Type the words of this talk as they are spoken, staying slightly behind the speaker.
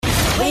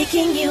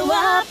waking you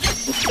up.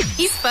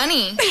 He's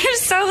funny. You're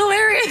so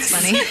hilarious.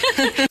 Funny.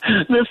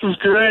 This is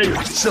great.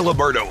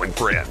 Siliberto and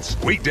Friends,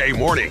 weekday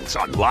mornings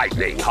on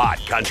Lightning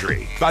Hot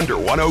Country, Thunder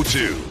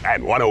 102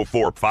 and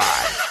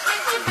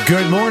 104.5.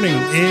 Good morning.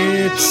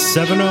 It's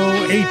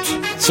 7:08.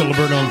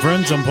 Siliberto and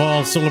Friends. I'm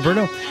Paul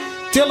Siliberto.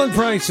 Dylan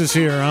Price is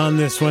here on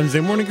this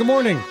Wednesday morning. Good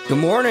morning. Good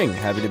morning.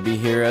 Happy to be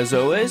here as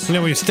always. You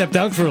know, we stepped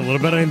out for a little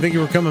bit. I didn't think you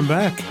were coming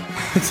back.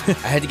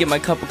 I had to get my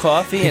cup of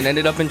coffee and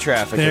ended up in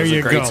traffic. There it was you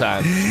a great go.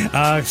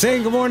 time.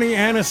 Saying good morning,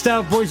 Anna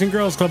Staudt, Boys and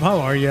Girls Club.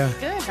 How are you?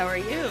 Good. How are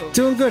you?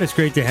 Doing good. It's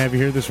great to have you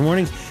here this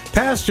morning.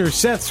 Pastor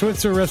Seth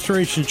Switzer,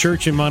 Restoration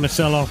Church in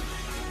Monticello.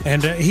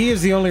 And he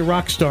is the only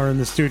rock star in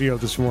the studio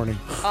this morning.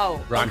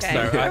 Oh, rock okay.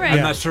 star. All right.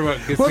 I'm not sure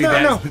what gets Well, me no,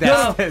 that.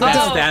 no, That's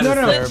no, status no,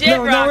 there. legit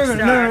no, rock wait a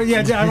minute. star. No, yeah,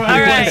 I All want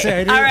to right.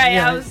 say. All right.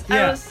 Yeah, I was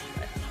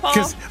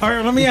Paul. All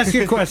right, let me ask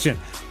you a question.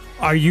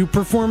 Are you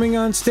performing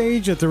on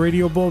stage at the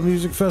Radio Bowl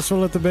Music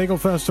Festival at the Bagel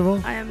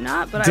Festival? I am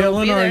not, but I will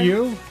Dylan, be there. are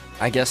you?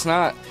 I guess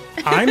not.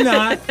 I'm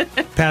not.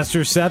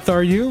 Pastor Seth,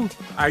 are you?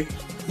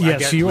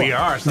 Yes, you are. We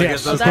are. So Yes. I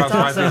guess those That's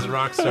qualifies awesome. as a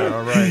rock star.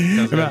 All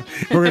right.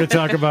 We're going to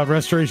talk about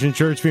Restoration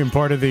Church being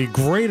part of the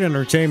great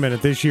entertainment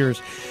at this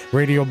year's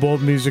Radio Bowl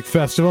Music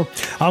Festival.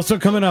 Also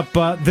coming up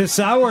this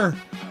hour,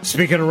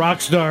 speaking of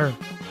rock star,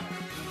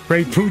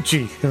 great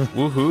Pucci.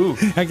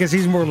 Woohoo. I guess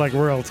he's more like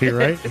royalty,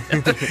 right?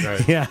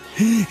 Right. Yeah.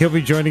 He'll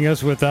be joining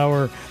us with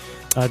our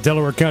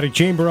Delaware County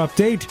Chamber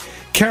update.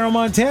 Carol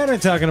Montana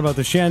talking about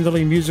the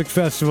Shandelee Music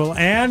Festival.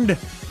 And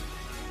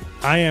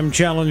I am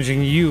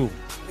challenging you,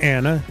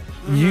 Anna,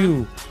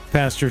 you,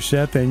 Pastor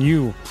Seth, and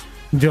you,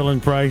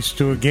 Dylan Price,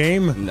 to a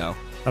game No.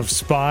 of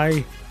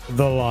Spy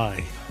the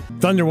Lie.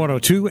 Thunder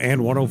 102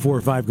 and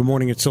 104.5. Good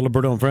morning. It's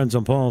Siliberto and Friends.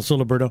 I'm Paul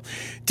Siliberto.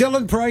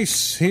 Dylan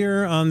Price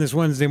here on this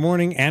Wednesday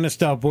morning. Anna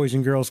Staudt Boys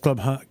and Girls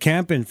Club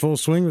camp in full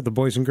swing with the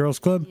Boys and Girls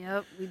Club.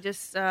 Yep. We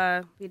just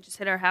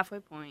hit our halfway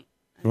point.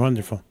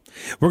 Wonderful.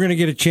 We're going to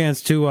get a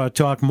chance to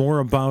talk more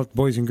about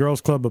Boys and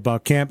Girls Club,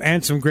 about camp,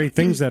 and some great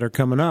things that are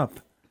coming up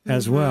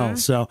as well.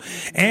 So,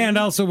 and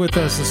also with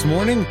us this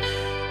morning,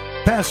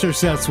 Pastor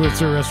Seth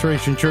Switzer,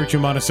 Restoration Church in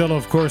Monticello,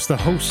 of course, the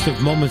host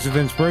of Moments of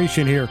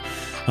Inspiration here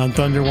on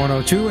Thunder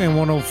 102 and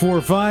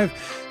 104.5.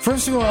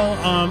 First of all,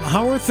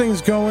 how are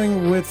things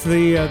going with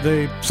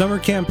the summer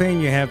campaign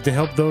you have to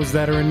help those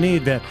that are in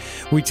need that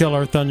we tell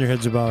our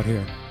Thunderheads about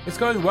here? It's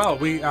going well.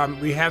 We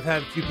have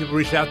had a few people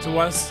reach out to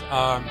us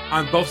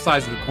on both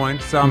sides of the coin.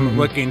 Some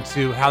looking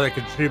to how they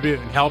contribute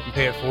and help and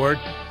pay it forward.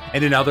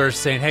 And then others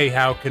saying, hey,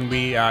 how can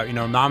we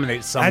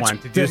nominate someone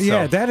to do so?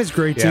 Yeah, that is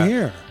great to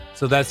hear.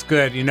 So that's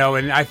good,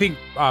 and I think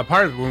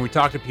part of it when we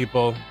talk to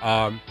people,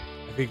 I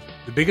think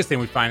the biggest thing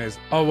we find is,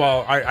 oh,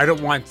 well, I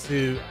don't want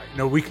to,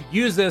 we could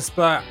use this,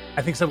 but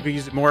I think someone could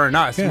use it more than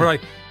us. Yeah. And we're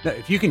like, no,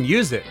 if you can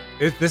use it,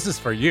 this is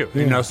for you,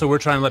 so we're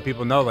trying to let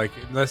people know, like,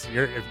 unless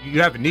if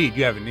you have a need,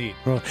 you have a need.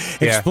 Well,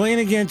 explain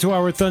again to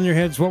our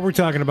Thunderheads what we're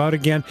talking about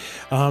again.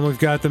 We've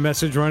got the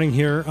message running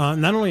here,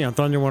 not only on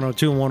Thunder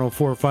 102 and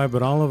 104.5,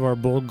 but all of our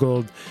Bold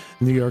Gold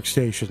New York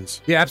stations.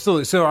 Yeah,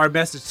 absolutely. So our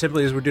message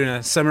simply is we're doing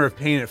a summer of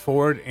paying it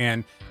forward,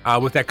 and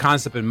with that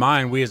concept in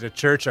mind, we as a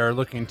church are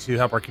looking to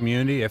help our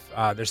community. If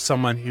there's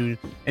someone who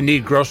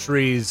need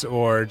groceries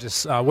or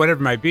just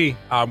whatever it might be,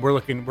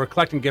 we're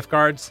collecting gift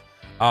cards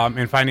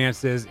and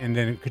finances, and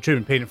then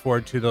contributing, paying it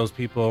forward to those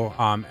people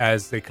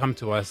as they come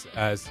to us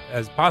as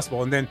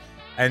possible. And then,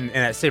 and in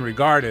that same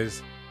regard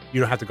is, you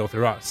don't have to go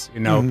through us.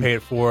 Pay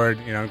it forward.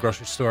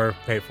 Grocery store,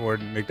 pay it forward.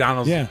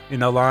 M'Donald's,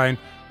 line.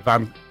 If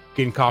I'm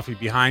getting coffee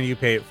behind you,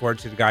 pay it forward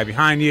to the guy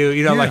behind you.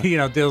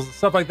 Deals,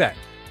 stuff like that.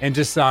 And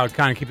just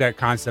kind of keep that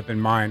concept in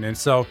mind. And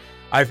so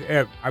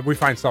we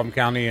find Sullivan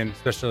County, and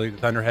especially the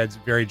Thunderheads,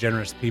 very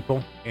generous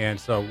people. And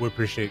so we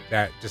appreciate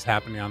that just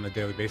happening on a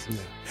daily basis.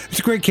 Yeah. It's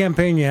a great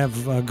campaign you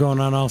have going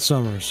on all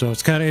summer. So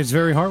it's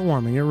very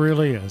heartwarming. It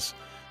really is.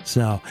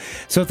 So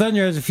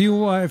Thunderheads, if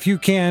you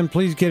can,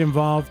 please get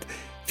involved.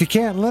 If you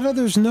can't, let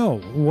others know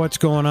what's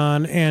going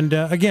on. And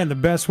again, the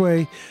best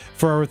way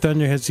for our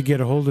Thunderheads to get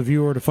a hold of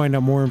you or to find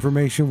out more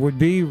information would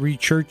be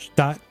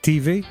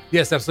rechurch.tv.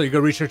 Yes, absolutely.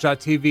 Go to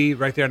rechurch.tv.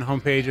 Right there on the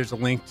homepage, there's a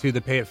link to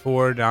the Pay It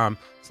Forward,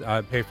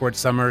 Pay It Forward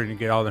Summer, and you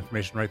get all the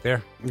information right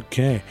there.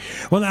 Okay.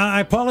 Well, I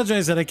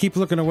apologize that I keep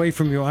looking away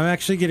from you. I'm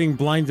actually getting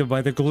blinded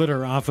by the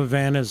glitter off of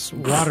Anna's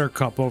water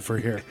cup over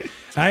here.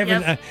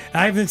 I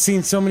haven't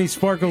seen so many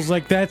sparkles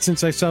like that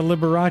since I saw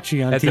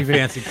Liberace on That's TV.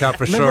 That's a fancy cup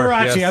for sure.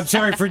 Liberace. Yes. I'm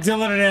sorry for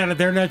Dylan and Anna.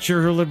 They're not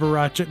sure who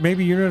Liberace.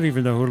 Maybe you don't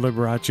even know who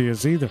Liberace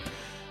is either.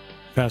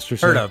 Pastor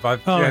Seth. Heard of. I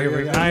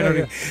don't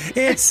know.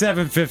 It's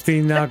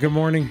 7:15 now. Good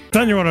morning.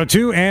 Thunder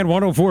 102 and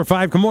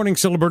 104.5. Good morning,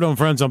 Siliberto and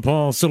Friends. I'm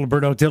Paul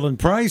Siliberto, Dylan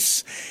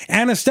Price,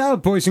 Anna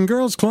Staudt, Boys and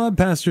Girls Club,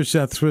 Pastor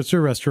Seth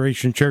Switzer,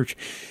 Restoration Church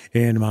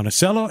in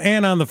Monticello,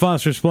 and on the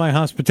Foster Supply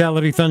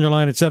Hospitality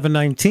Thunderline at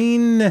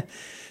 719.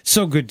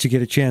 So good to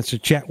get a chance to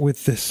chat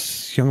with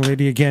this young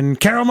lady again,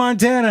 Carol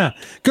Montana.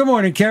 Good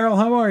morning, Carol.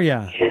 How are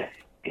you?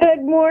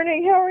 Good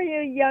morning. How are you,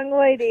 young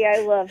lady?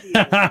 I love you.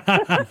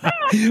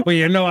 Well,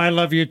 you know I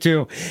love you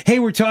too. Hey,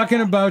 we're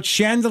talking about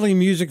Shandelee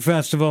Music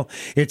Festival.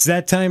 It's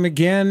that time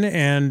again,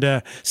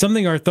 and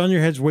something our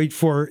Thunderheads wait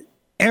for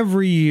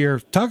every year.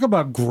 Talk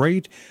about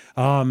great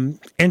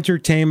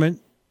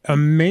entertainment,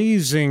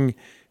 amazing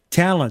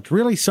talent,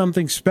 really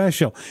something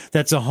special.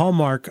 That's a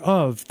hallmark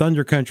of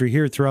Thunder Country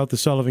here throughout the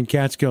Sullivan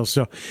Catskills.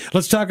 So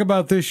let's talk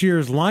about this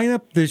year's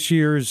lineup, this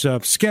year's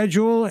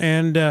schedule,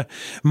 and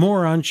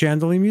more on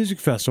Shandelee Music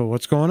Festival.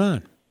 What's going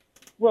on?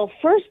 Well,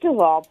 first of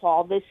all,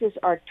 Paul, this is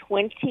our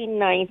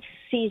 29th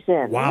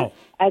season. Wow.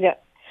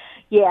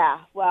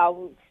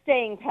 Well,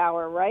 staying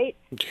power, right?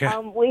 Yeah.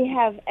 We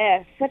have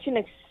such an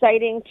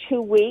exciting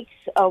 2 weeks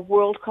of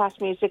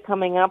world-class music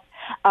coming up.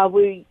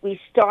 We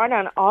start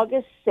on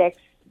August 6th.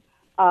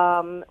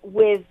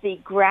 With the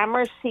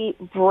Gramercy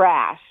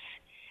Brass,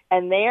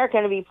 and they are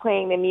going to be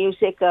playing the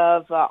music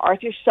of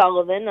Arthur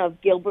Sullivan of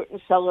Gilbert and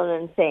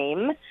Sullivan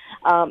fame,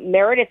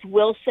 Meredith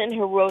Wilson,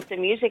 who wrote The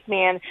Music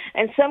Man,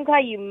 and some guy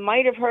you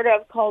might have heard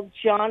of called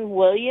John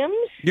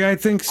Williams. Yeah, I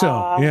think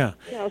so. Yeah.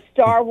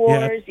 Star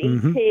Wars, Yeah.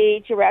 Mm-hmm.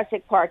 E.T.,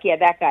 Jurassic Park. Yeah,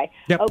 that guy.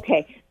 Yep.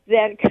 Okay.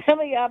 Then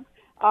coming up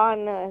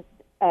on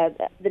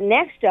the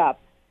next up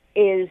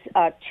is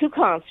two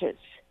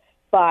concerts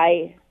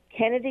by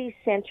Kennedy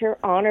Center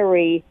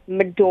honoree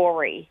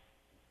Midori.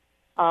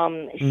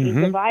 She's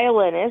a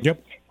violinist.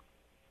 Yep.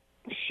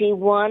 She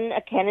won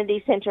a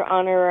Kennedy Center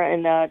honor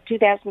in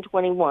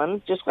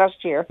 2021, just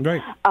last year.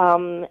 Right.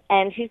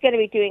 And she's going to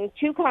be doing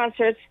two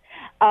concerts,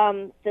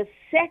 the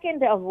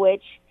second of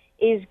which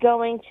is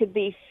going to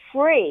be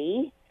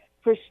free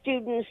for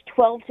students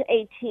 12 to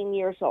 18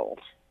 years old.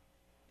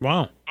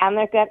 Wow. And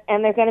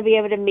they're going to be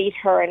able to meet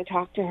her and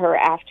talk to her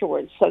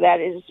afterwards. So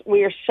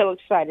we are so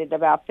excited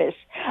about this.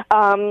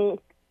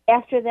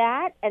 After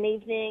that, an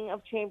evening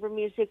of chamber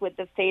music with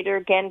the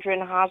Fader,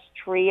 Gendron, Haas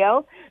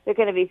trio. They're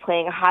going to be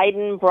playing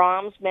Haydn,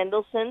 Brahms,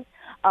 Mendelssohn.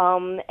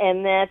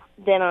 And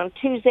then on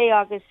Tuesday,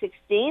 August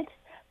 16th,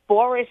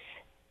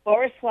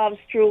 Borislav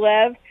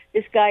Strulev.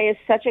 This guy is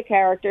such a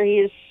character. He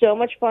is so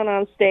much fun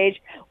on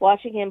stage.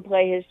 Watching him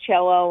play his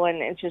cello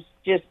and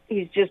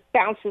he just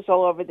bounces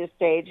all over the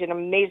stage. An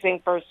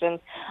amazing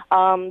person.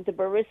 The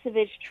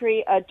Borisovich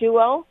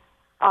duo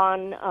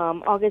on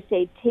August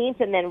 18th,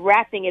 and then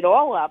wrapping it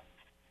all up,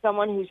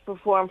 someone who's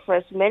performed for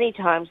us many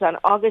times on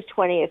August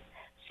 20th,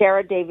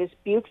 Sarah Davis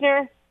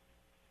Buchner.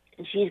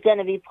 And she's going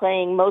to be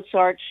playing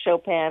Mozart,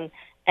 Chopin,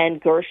 and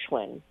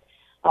Gershwin.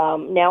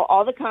 Now,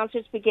 all the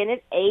concerts begin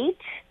at 8.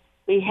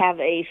 We have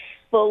a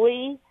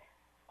fully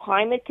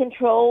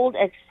climate-controlled,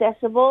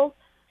 accessible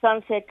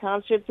Sunset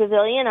Concert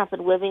Pavilion up at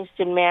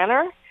Livingston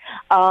Manor.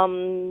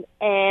 And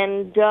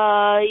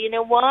you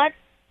know what?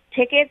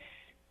 Tickets,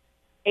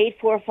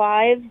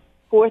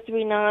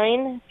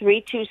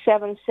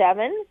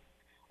 845-439-3277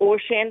 or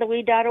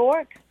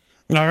Shandelee.org.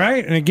 All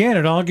right. And again,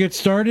 it all gets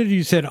started,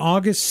 you said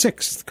August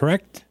 6th,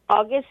 correct?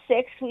 August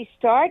 6th we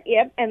start,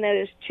 yep, and then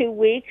there's 2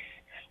 weeks.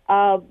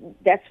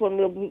 That's when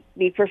we'll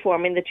be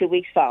performing the 2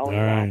 weeks following.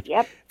 All right. That.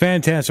 Yep.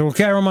 Fantastic. Well,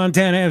 Carol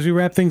Montana, as we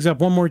wrap things up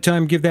one more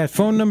time, give that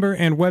phone number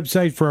and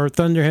website for our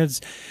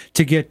Thunderheads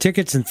to get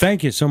tickets. And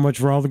thank you so much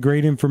for all the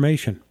great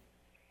information.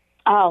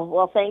 Oh,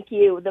 well, thank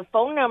you. The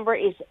phone number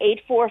is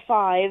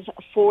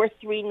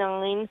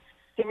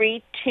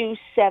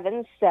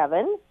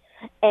 845-439-3277.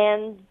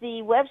 And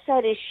the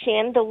website is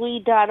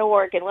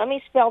Shandelee.org. And let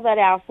me spell that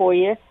out for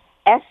you.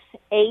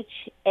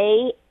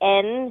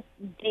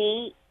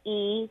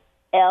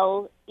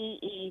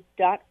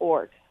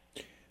 SHANDELEE.org.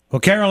 Well,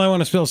 Carol, I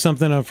want to spell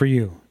something out for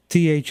you.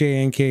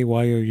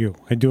 THANKYOU.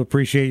 I do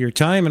appreciate your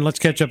time, and let's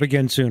catch up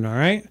again soon, all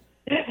right?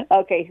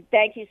 Okay.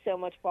 Thank you so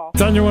much, Paul.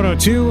 Thunder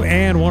 102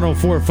 and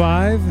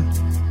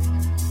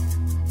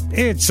 104.5.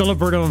 It's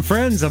Siliberto and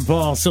Friends. I'm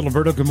Paul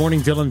Siliberto. Good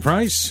morning, Dylan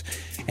Price.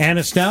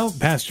 Anna Staudt,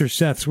 Pastor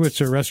Seth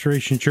Switzer,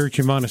 Restoration Church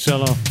in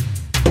Monticello.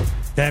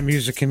 That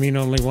music can mean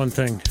only one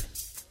thing.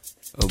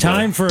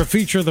 Time for a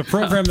feature of the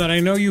program that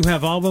I know you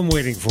have all been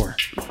waiting for.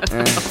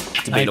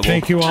 I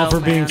thank you all for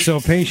being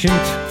so patient.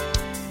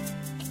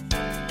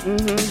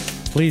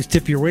 Please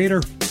tip your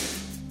waiter.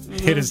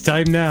 It is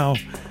time now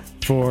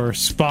for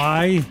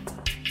Spy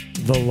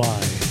the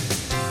Lie.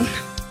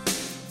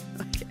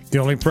 The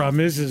only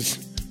problem is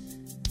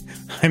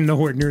I'm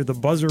nowhere near the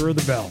buzzer or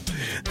the bell.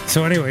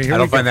 So anyway, here I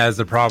don't find that as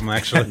a problem,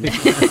 actually.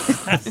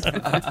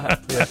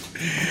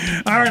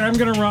 All right, I'm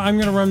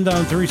gonna run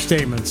down 3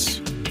 statements.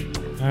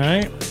 All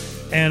right,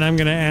 and I'm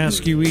gonna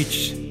ask you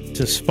each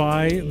to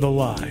spy the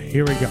lie.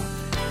 Here we go.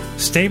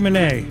 Statement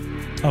A: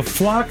 a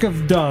flock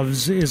of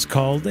doves is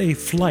called a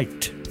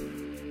flight.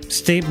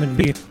 Statement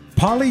B: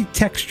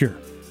 polytexture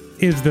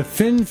is the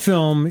thin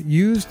film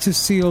used to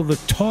seal the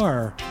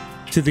tar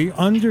to the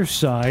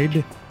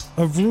underside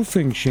of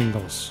roofing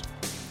shingles.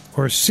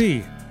 Or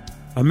C: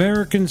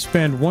 Americans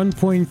spend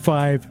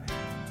 $1.5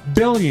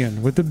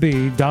 billion with a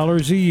B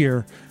dollars a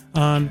year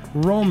on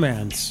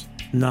romance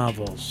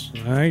novels.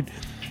 All right.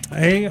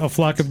 A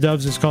flock of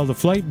doves is called a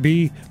flight.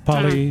 B,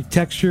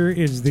 polytexture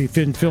is the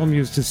thin film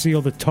used to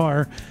seal the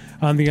tar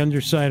on the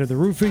underside of the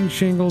roofing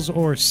shingles.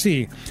 Or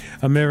C,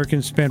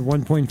 Americans spend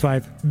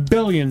 $1.5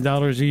 billion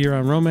a year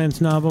on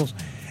romance novels.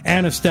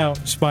 Anna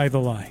Staudt, Spy the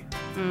Lie.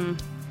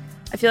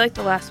 I feel like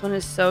the last one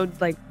is so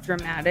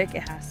dramatic.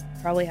 It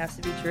probably has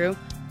to be true.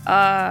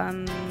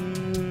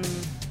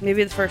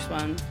 Maybe the first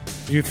one.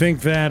 You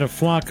think that a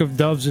flock of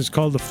doves is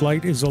called a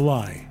flight is a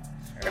lie?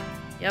 Sure.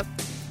 Yep.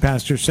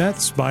 Pastor Seth,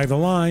 Spy the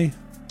Lie.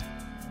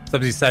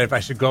 Somebody decided if I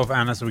should go with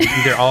Anna, so we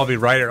can either all be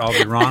right or all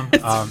be wrong.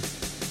 I'm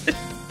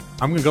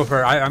going to go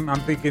for I'm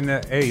thinking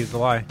that A is the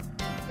lie.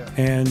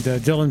 And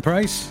Dylan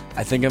Price?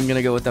 I think I'm going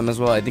to go with them as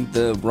well. I think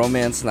the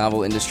romance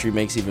novel industry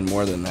makes even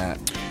more than that.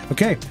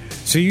 Okay,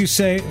 so you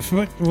say,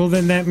 well,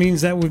 then that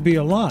means that would be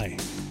a lie.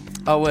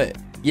 Oh, wait.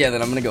 Yeah,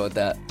 then I'm going to go with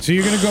that. So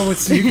you're going to go with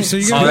C. So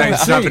you're Oh, going to go with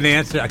that's not an C.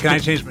 answer. Can I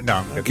change?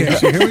 No. Okay,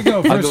 so here we go.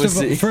 I'll go with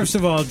C. First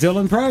of all,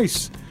 Dylan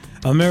Price.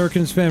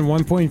 Americans spend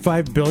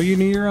 $1.5 billion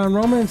a year on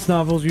romance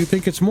novels. You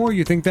think it's more.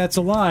 You think that's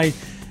a lie.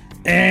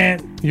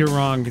 And you're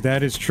wrong.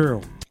 That is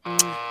true.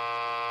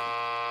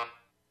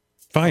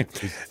 Fine.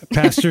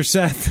 Pastor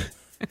Seth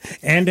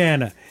and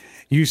Anna,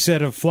 you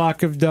said a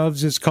flock of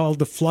doves is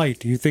called a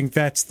flight. You think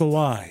that's the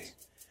lie.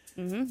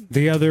 Mm-hmm.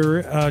 The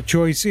other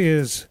choice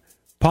is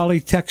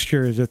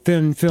polytexture is a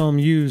thin film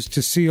used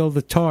to seal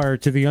the tar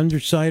to the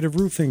underside of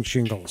roofing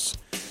shingles.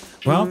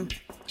 Well,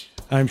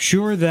 I'm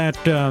sure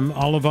that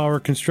all of our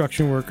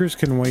construction workers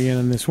can weigh in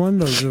on this one,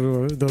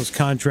 those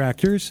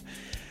contractors,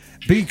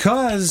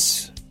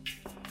 because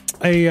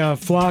a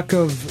flock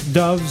of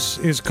doves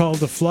is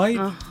called a flight.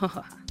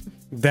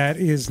 That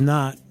is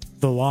not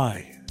the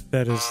lie.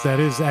 That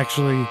is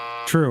actually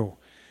true.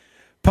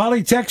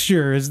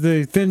 Polytexture is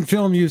the thin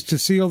film used to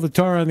seal the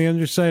tar on the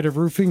underside of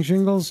roofing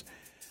shingles.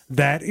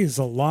 That is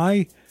a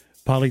lie.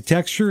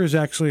 Polytexture is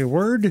actually a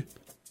word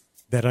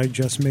that I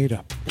just made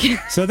up.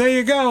 So there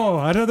you go.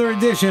 Another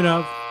edition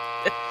of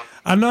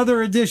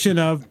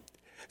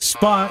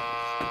Spot.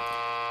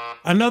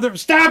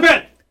 Stop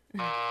it!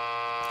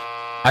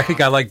 I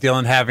think I like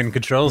Dylan having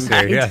controls here.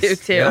 I do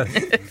too. Yes.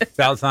 It's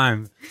about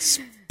time.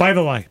 By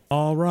the way,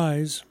 all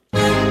rise.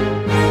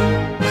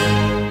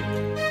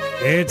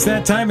 It's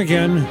that time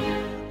again.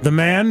 The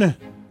man,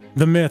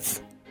 the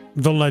myth,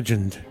 the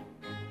legend.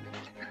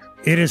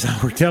 It is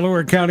our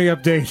Delaware County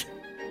update.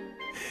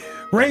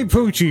 Ray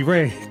Pucci.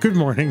 Ray, good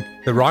morning.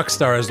 The rock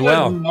star as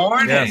well. Good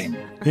morning.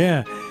 Yes.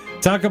 Yeah.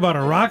 Talk about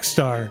a rock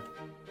star.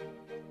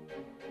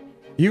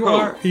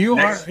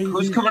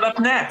 Who's coming up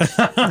next?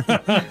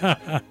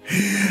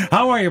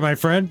 How are you, my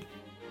friend?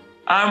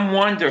 I'm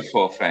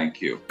wonderful,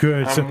 thank you.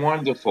 Good. I'm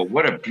wonderful.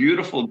 What a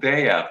beautiful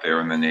day out there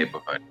in the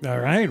neighborhood. All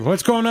right.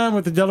 What's going on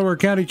with the Delaware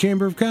County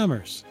Chamber of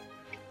Commerce?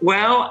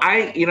 Well,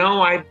 I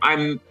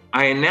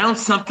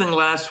announced something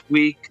last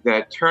week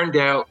that turned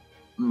out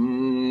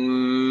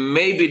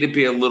maybe to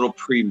be a little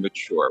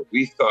premature.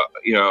 We thought,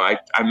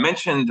 I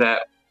mentioned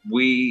that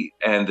we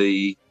and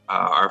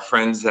our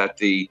friends at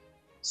the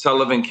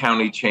Sullivan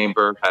County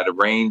Chamber had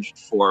arranged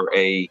for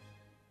a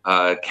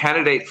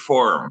candidate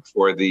forum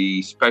for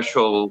the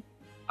special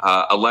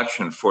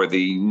election for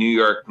the New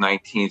York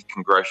 19th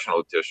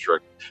Congressional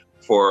District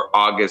for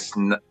August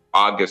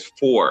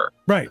 4,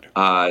 right,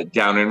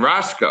 down in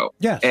Roscoe.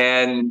 Yes.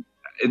 And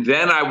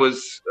then I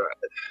was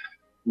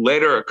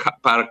later,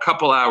 about a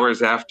couple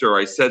hours after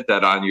I said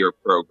that on your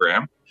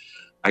program,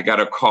 I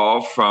got a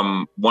call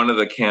from one of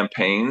the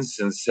campaigns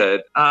and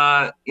said,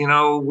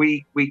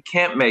 we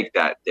can't make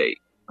that date.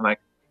 I'm like,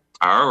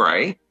 all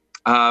right.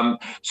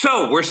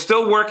 So we're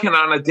still working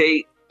on a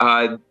date.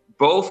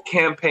 Both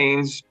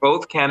campaigns,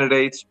 both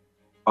candidates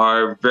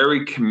are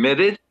very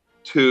committed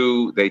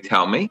to, they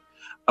tell me,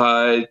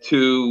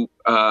 to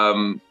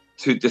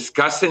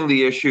discussing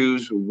the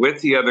issues with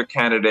the other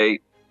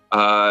candidate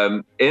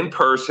in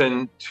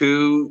person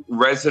to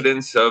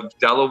residents of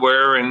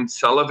Delaware and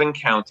Sullivan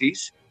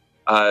counties.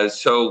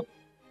 So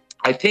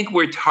I think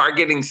we're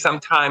targeting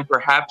sometime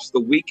perhaps the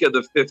week of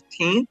the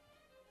 15th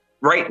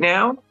right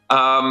now.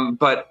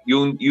 But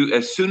you,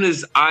 as soon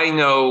as I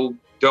know,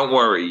 don't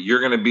worry, you're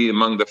going to be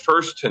among the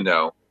first to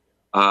know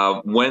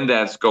when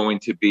that's going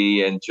to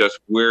be and just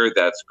where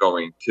that's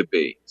going to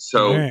be.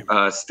 So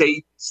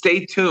stay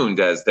tuned,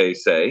 as they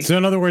say. So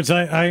in other words,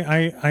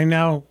 I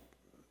now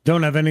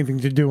don't have anything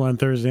to do on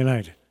Thursday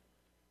night.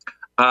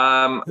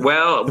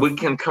 Well, we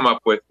can come up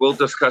with. We'll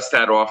discuss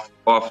that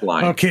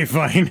offline. Okay,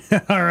 fine.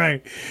 All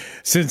right.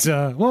 Since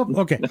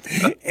okay.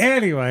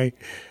 Anyway.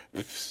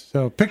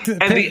 So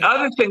the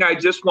other thing I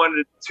just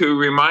wanted to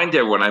remind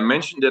everyone, I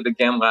mentioned it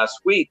again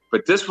last week,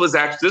 but this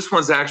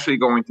one's actually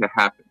going to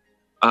happen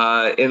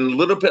in a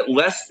little bit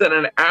less than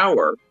an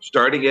hour.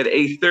 Starting at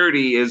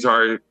 8:30 is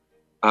our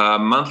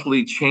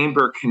monthly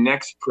Chamber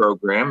Connects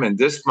program, and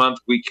this month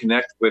we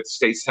connect with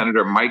State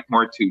Senator Mike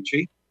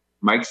Martucci.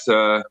 Mike's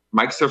a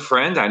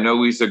friend. I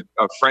know he's a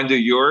friend of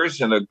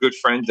yours and a good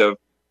friend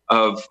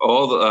of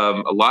all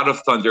a lot of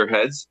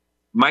Thunderheads.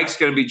 Mike's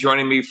going to be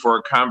joining me for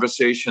a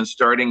conversation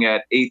starting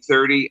at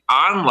 8:30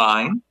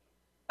 online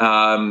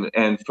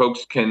and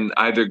folks can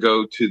either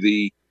go to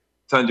the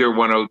Thunder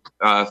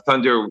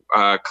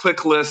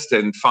click list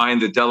and find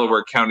the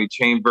Delaware County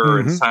Chamber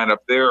and sign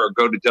up there, or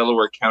go to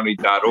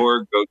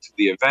delawarecounty.org, go to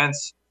the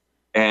events,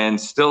 and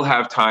still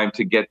have time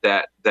to get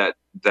that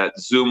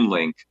Zoom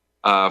link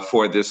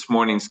for this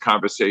morning's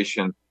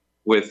conversation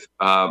with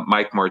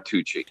Mike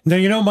Martucci.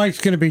 Now,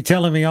 Mike's going to be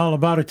telling me all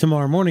about it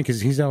tomorrow morning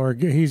because he's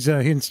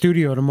in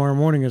studio tomorrow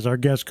morning as our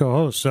guest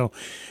co-host. So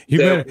you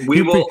be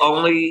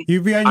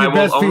on your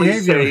best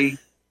behavior.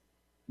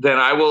 Then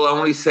I will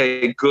only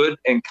say good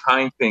and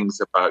kind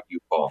things about you,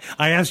 Paul.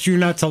 I asked you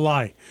not to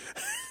lie.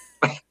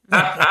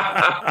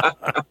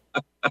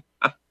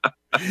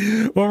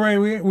 Well,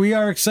 Ray, we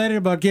are excited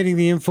about getting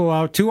the info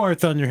out to our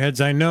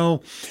Thunderheads. I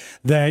know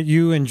that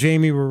you and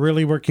Jamie were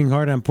really working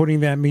hard on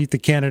putting that Meet the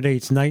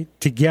Candidates night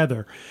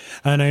together.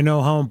 And I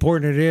know how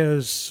important it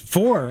is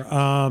for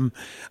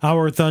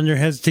our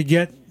Thunderheads to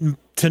get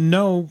to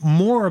know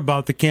more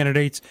about the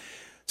candidates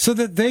so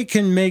that they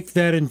can make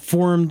that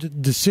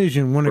informed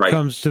decision when it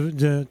comes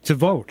to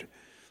vote.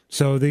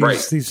 So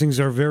these things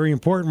are very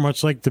important,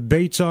 much like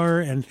debates are.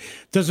 And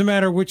it doesn't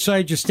matter which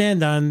side you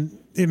stand on.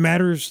 It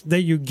matters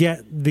that you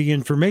get the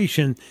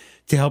information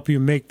to help you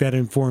make that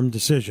informed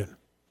decision.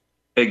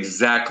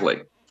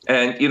 Exactly.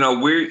 And,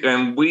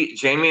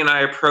 Jamie and I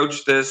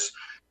approach this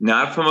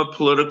not from a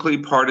politically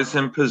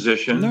partisan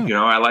position.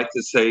 No. I like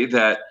to say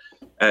that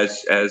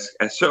as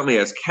certainly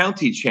as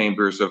county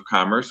chambers of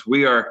commerce,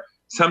 we are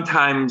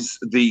sometimes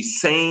the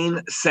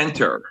sane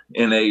center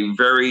in a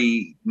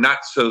very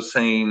not so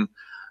sane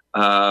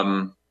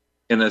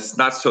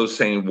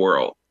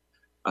world.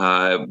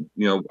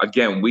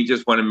 Again, we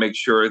just want to make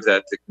sure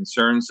that the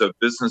concerns of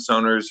business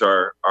owners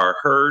are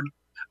heard,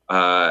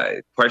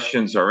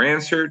 questions are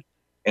answered,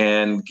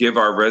 and give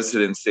our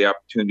residents the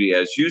opportunity,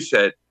 as you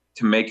said,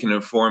 to make an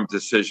informed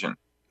decision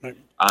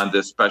on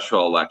this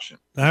special election.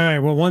 All right.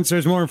 Well, once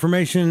there's more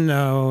information,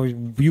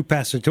 you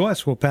pass it to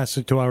us. We'll pass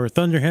it to our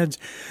Thunderheads.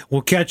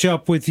 We'll catch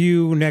up with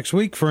you next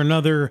week for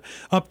another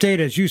update.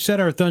 As you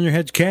said, our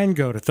Thunderheads can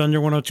go to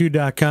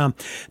thunder102.com.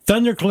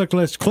 Thunder click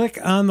list. Click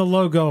on the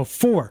logo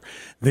for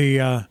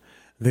the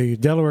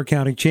Delaware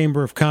County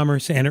Chamber of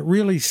Commerce. And it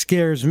really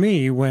scares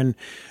me when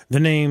the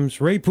names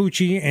Ray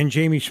Pucci and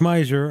Jamie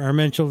Schmeiser are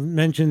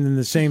mentioned in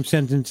the same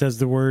sentence as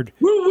the word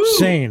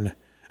sane.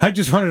 I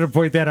just wanted to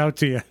point that out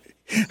to you.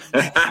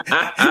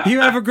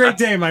 You have a great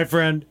day, my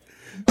friend.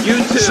 You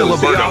too.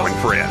 Siliberto and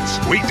Friends,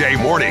 weekday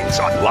mornings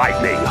on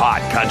Lightning Hot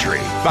Country,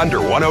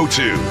 Thunder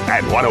 102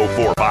 and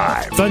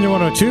 104.5. Thunder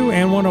 102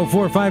 and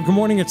 104.5. Good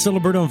morning. It's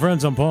Siliberto and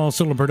Friends. I'm Paul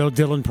Siliberto.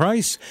 Dylan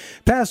Price,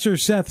 Pastor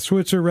Seth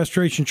Switzer,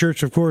 Restoration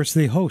Church, of course,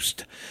 the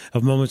host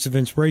of Moments of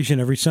Inspiration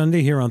every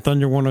Sunday here on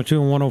Thunder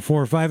 102 and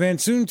 104.5,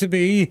 and soon to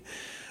be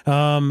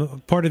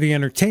part of the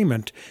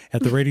entertainment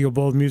at the Radio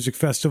Bold Music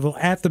Festival,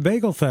 at the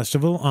Bagel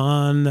Festival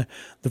on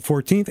the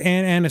 14th.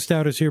 And Anna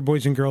Staudt is here,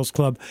 Boys and Girls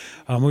Club.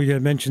 We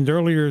had mentioned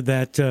earlier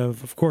that,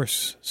 of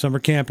course, summer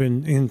camp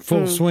in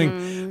full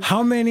swing.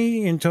 How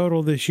many in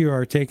total this year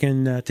are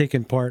taking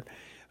part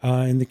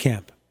in the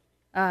camp?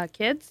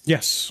 Kids?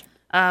 Yes.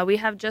 We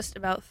have just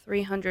about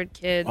 300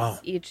 kids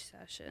each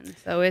session,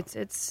 so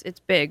it's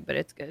big, but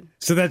it's good.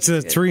 So that's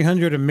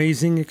 300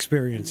 amazing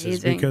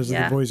experiences because of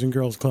the Boys and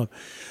Girls Club.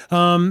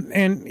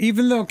 And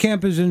even though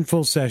camp is in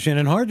full session,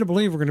 and hard to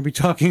believe we're going to be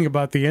talking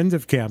about the end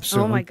of camp soon.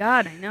 Oh my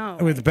God, I know.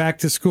 With back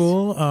to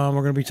school, we're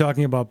going to be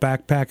talking about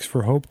Backpacks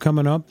for Hope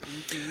coming up.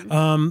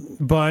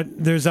 But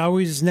there's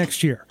always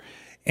next year.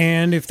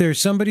 And if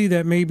there's somebody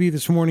that may be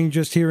this morning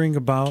just hearing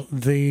about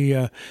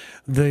the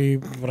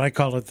what I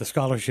call it, the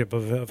scholarship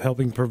of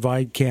helping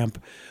provide camp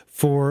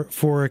for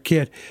a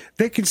kid,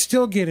 they can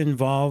still get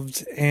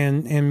involved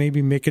and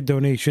maybe make a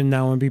donation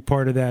now and be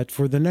part of that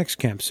for the next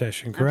camp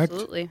session, correct?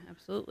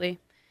 Absolutely.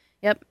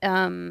 Yep.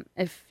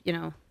 If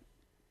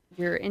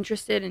you're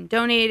interested in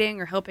donating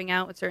or helping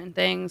out with certain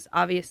things,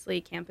 obviously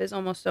camp is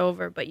almost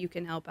over, but you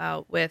can help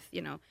out with,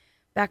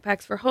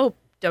 Backpacks for Hope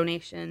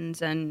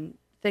donations and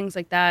things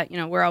like that.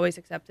 We're always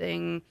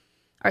accepting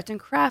arts and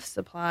crafts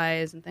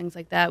supplies and things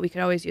like that. We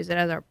could always use it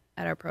at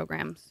our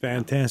programs.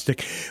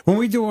 Fantastic. When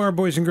we do our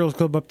Boys and Girls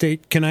Club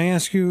update, can I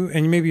ask you,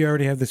 and maybe you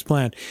already have this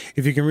planned,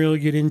 if you can really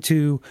get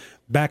into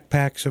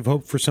Backpacks of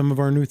Hope for some of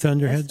our new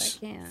Thunderheads?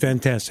 Yes, I can.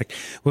 Fantastic.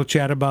 We'll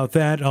chat about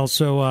that.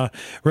 Also,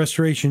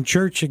 Restoration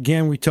Church.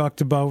 Again, we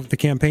talked about the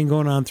campaign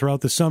going on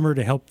throughout the summer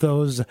to help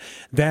those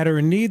that are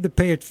in need, to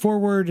pay it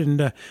forward, and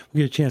we'll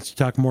get a chance to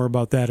talk more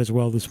about that as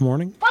well this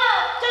morning.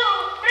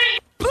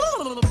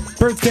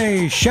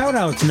 Birthday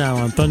shout-outs now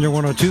on Thunder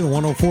 102 and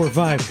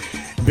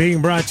 104.5.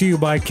 Being brought to you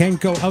by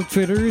Kenco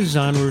Outfitters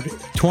on Route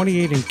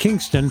 28 in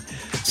Kingston.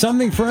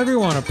 Something for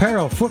everyone,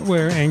 apparel,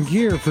 footwear, and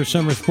gear for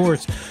summer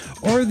sports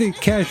or the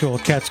casual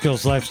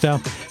Catskills lifestyle.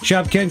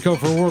 Shop Kenco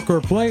for work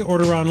or play.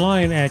 Order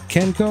online at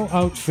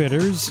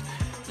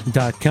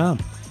KencoOutfitters.com.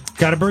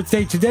 Got a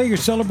birthday today? You're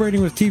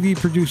celebrating with TV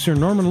producer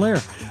Norman Lair.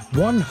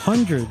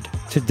 100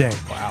 today.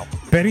 Wow.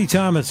 Betty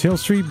Thomas, Hill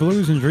Street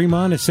Blues and Dream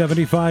On is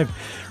 75.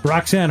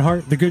 Roxanne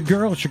Hart, The Good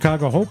Girl,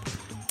 Chicago Hope,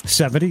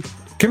 70.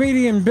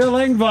 Comedian Bill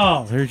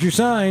Engvall, here's your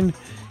sign.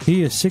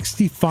 He is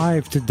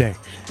 65 today.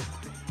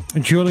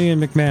 Julian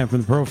McMahon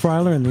from The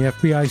Profiler and the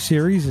FBI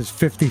series is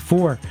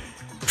 54.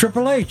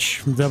 Triple H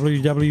from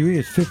WWE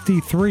is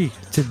 53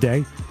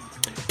 today.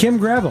 Kim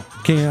Gravel,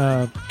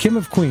 Kim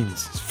of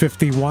Queens, is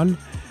 51.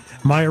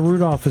 Maya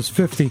Rudolph is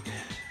 50.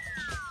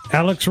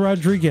 Alex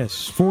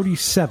Rodriguez,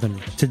 47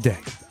 today.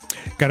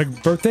 Got a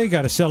birthday,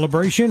 got a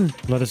celebration?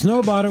 Let us know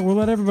about it. We'll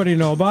let everybody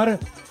know about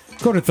it.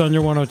 Go to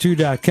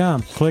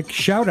thunder102.com. Click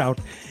Shout Out.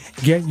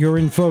 Get your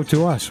info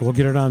to us. We'll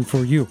get it on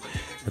for you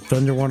at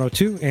Thunder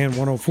 102 and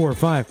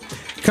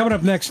 104.5. Coming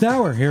up next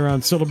hour here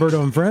on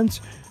Siliberto and Friends,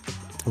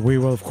 we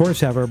will, of course,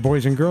 have our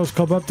Boys and Girls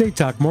Club update,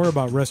 talk more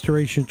about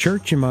Restoration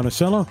Church in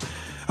Monticello,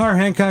 our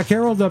Hancock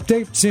Herald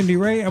update, Cindy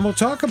Ray, and we'll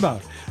talk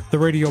about the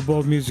Radio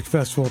Bold Music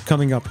Festival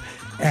coming up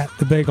at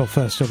the Bagel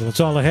Festival. It's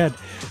all ahead.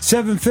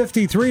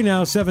 7:53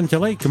 now, 7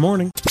 till 8. Good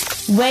morning.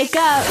 Wake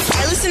up.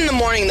 I listen in the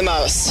morning the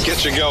most.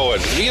 Get you going.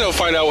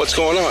 Find out what's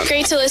going on.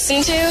 Great to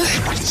listen to.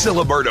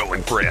 Siliberto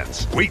and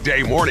Friends.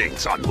 Weekday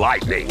mornings on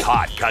Lightning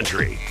Hot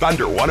Country.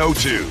 Thunder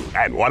 102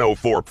 and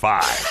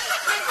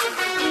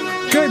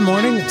 104.5. Good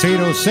morning. It's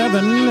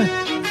 8:07.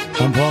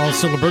 I'm Paul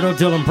Siliberto,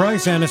 Dylan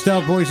Price, Anna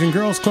Staudt, Boys and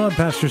Girls Club,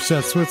 Pastor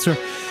Seth Switzer.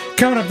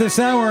 Coming up this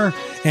hour,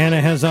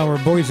 Anna has our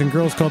Boys and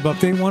Girls Club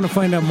update. Want to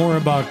find out more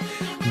about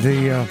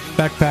the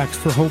Backpacks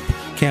for Hope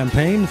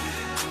campaign.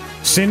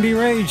 Cindy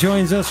Ray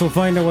joins us. We'll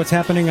find out what's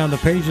happening on the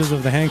pages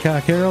of the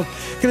Hancock Herald.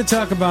 Going to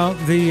talk about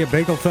the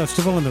Bagel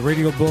Festival and the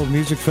Radio Bold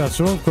Music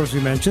Festival. Of course,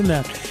 we mentioned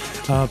that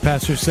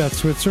Pastor Seth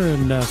Switzer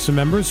and some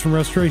members from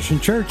Restoration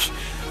Church,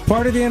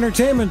 part of the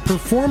entertainment,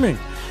 performing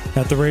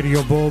at the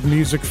Radio Bold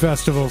Music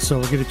Festival. So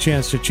we'll get a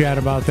chance to chat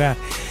about that.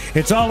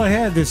 It's all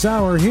ahead this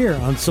hour here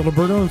on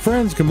Siliberto and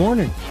Friends. Good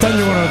morning.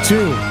 Thunder 102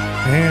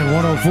 and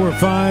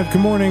 104.5.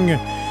 Good morning.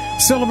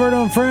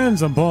 Siliberto and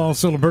Friends. I'm Paul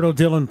Siliberto,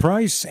 Dylan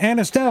Price,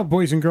 Anna Staudt,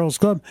 Boys and Girls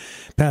Club,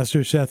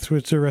 Pastor Seth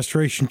Switzer,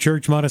 Restoration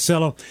Church,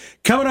 Monticello.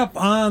 Coming up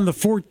on the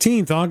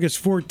 14th,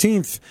 August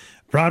 14th,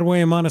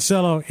 Broadway in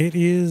Monticello, it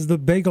is the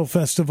Bagel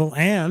Festival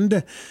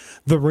and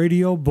the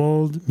Radio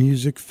Bold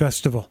Music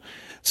Festival.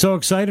 So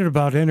excited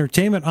about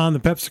entertainment on the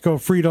PepsiCo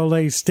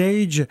Frito-Lay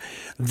stage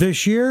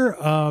this year.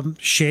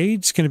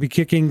 Shade's going to be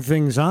kicking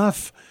things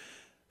off.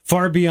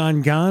 Far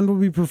Beyond Gone will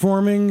be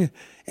performing.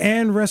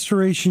 And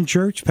Restoration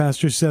Church,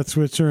 Pastor Seth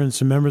Switzer and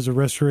some members of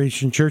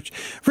Restoration Church.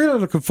 Really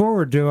looking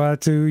forward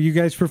to you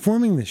guys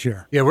performing this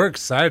year. Yeah, we're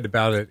excited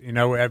about it.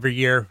 Every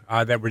year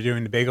that we're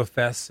doing the Bagel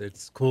Fest,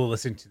 it's cool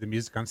listening to the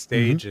music on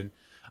stage. Mm-hmm.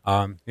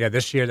 And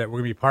this year that we're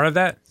going to be part of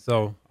that.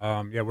 So,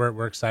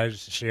 we're excited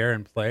to share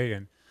and play.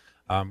 And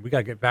we got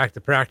to get back to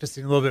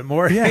practicing a little bit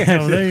more.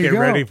 Yeah, there you get go.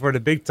 ready for the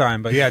big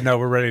time. But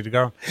we're ready to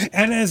go.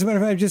 And as a matter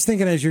of fact, I'm just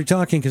thinking as you're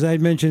talking, because I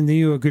had mentioned to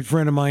you a good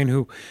friend of mine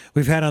who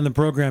we've had on the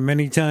program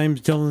many times.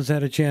 Dylan's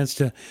had a chance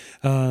to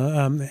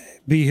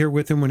be here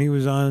with him when he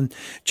was on. A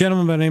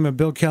gentleman by the name of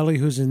Bill Kelly,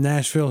 who's in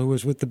Nashville, who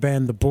was with the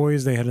band The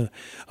Boys. They had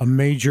a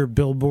major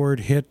Billboard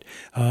hit,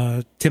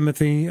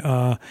 Timothy.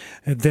 And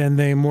then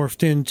they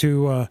morphed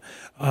into,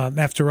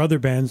 after other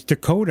bands,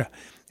 Dakota.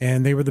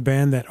 And they were the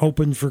band that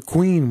opened for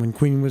Queen when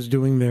Queen was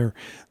doing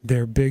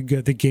their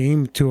big The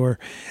Game tour.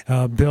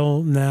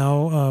 Bill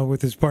now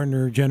with his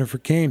partner Jennifer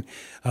Kane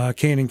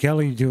and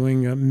Kelly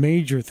doing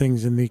major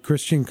things in the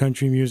Christian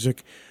country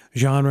music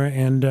genre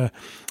and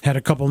had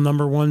a couple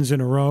number ones in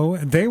a row.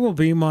 They will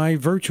be my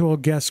virtual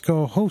guest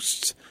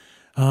co-hosts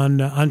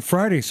on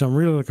Friday, so I'm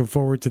really looking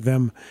forward to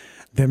them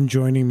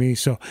joining me.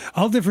 So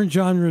all different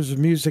genres of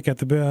music at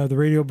the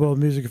Radio Bold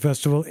Music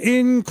Festival,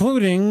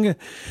 including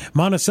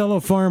Monticello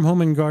Farm Home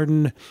and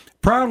Garden,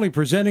 proudly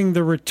presenting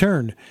the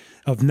return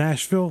of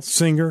Nashville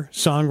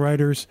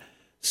singer-songwriters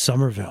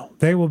Somerville.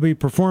 They will be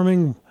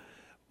performing,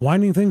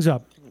 winding things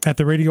up at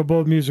the Radio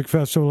Bold Music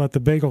Festival at the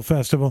Bagel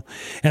Festival.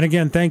 And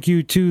again, thank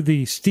you to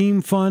the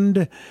STEAM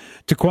Fund,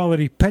 to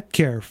Quality Pet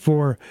Care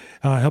for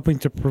helping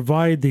to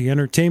provide the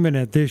entertainment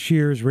at this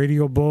year's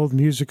Radio Bold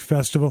Music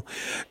Festival.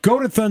 Go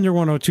to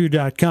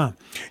thunder102.com.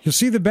 You'll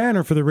see the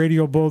banner for the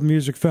Radio Bold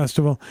Music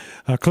Festival.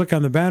 Click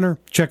on the banner,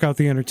 check out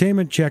the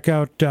entertainment, check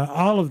out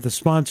all of the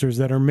sponsors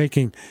that are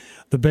making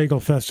the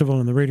Bagel Festival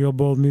and the Radio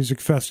Bold Music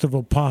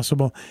Festival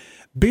possible.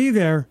 Be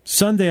there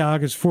Sunday,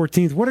 August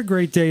 14th. What a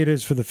great day it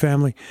is for the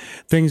family.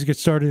 Things get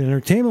started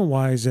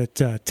entertainment-wise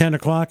at 10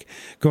 o'clock,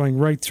 going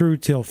right through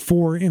till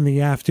 4 in the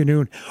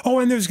afternoon. Oh,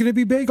 and there's going to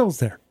be bagels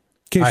there.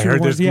 I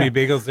heard there's going to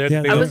be bagels there.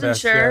 Yeah. I wasn't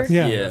sure.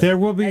 Yeah, there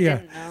will be.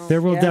 There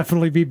will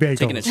definitely be bagels.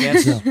 Taking a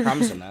chance,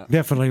 promising that.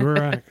 Definitely.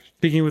 We're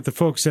speaking with the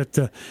folks at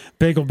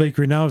Bagel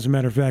Bakery now, as a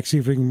matter of fact, see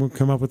if we can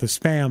come up with a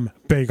spam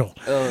bagel.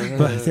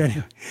 But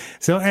anyway,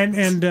 so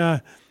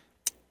and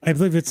I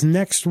believe it's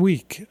next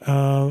week.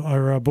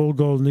 Our Bull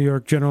Gold New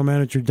York General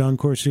Manager Don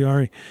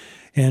Corsiari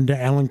and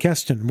Alan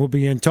Keston will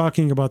be in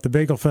talking about the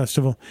Bagel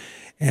Festival,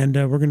 and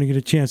we're going to get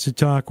a chance to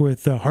talk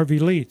with Harvey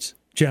Leeds,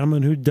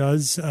 gentleman who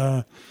does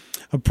a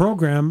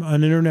program,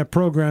 an internet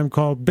program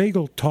called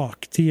Bagel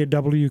Talk,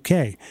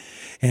 TWK,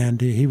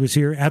 and he was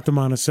here at the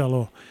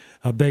Monticello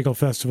Bagel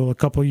Festival a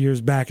couple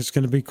years back. It's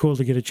going to be cool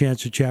to get a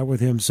chance to chat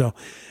with him. So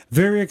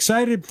very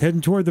excited,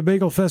 heading toward the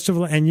Bagel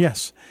Festival. And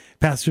yes,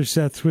 Pastor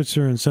Seth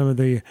Switzer and some of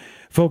the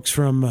folks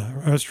from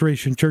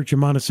Restoration Church in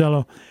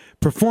Monticello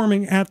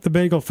performing at the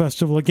Bagel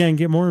Festival. Again,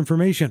 get more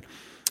information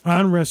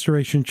on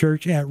Restoration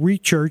Church at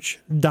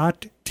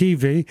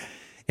rechurch.tv.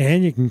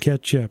 And you can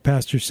catch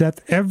Pastor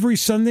Seth every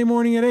Sunday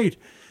morning at 8.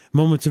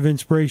 Moments of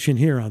Inspiration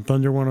here on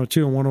Thunder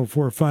 102 and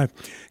 104.5.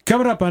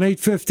 Coming up on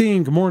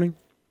 8:15. Good morning.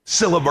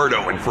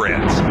 Siliberto and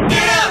Friends.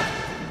 Get up!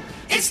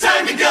 It's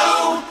time to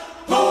go.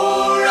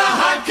 Pour a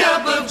hot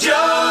cup of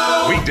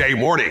joe. Weekday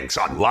mornings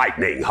on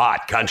Lightning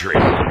Hot Country.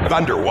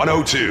 Thunder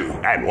 102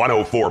 and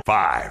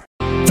 104.5.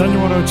 Thunder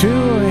 102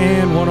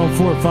 and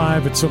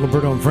 104.5 at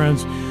Siliberto and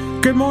Friends.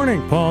 Good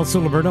morning. Paul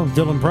Siliberto,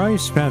 Dylan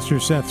Price, Pastor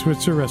Seth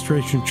Switzer,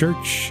 Restoration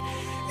Church,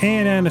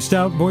 and Anna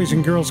Staudt, Boys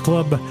and Girls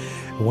Club.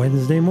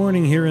 Wednesday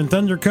morning here in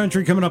Thunder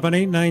Country, coming up on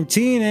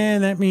 8:19,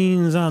 and that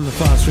means on the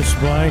Foster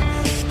Supply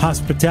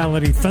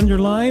Hospitality Thunder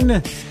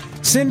Line,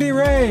 Cindy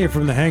Ray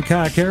from the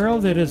Hancock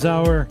Herald. It is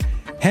our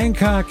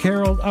Hancock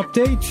Herald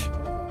update.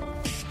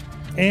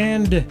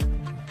 And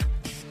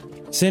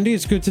Cindy,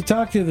 it's good to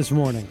talk to you this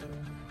morning.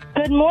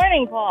 Good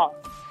morning, Paul.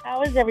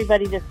 How is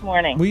everybody this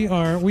morning? We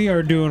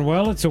are doing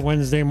well. It's a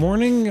Wednesday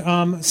morning.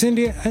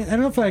 Cindy, I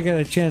don't know if I got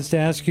a chance to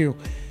ask you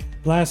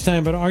last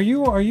time, but are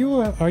you a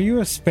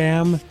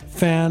Spam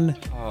fan?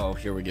 Oh,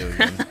 here we go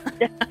again.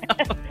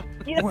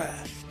 You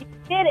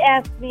did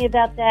ask me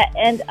about that,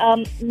 and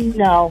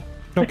no.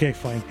 Okay,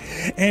 fine.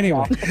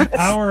 Anyway,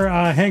 our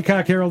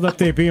Hancock Herald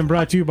update being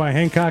brought to you by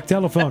Hancock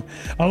Telephone,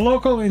 a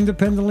local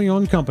independently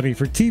owned company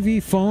for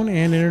TV, phone,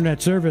 and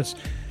internet service,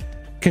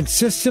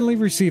 consistently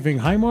receiving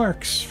high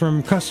marks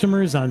from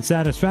customers on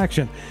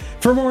satisfaction.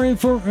 For more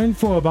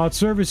info about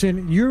service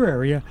in your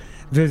area,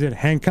 visit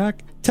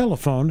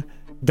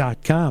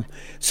HancockTelephone.com.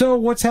 So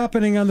what's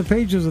happening on the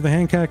pages of the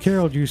Hancock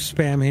Herald, you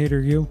spam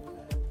hater, you?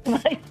 My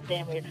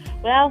spam hater.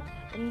 Well,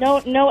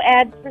 no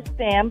ads for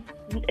spam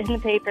in the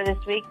paper this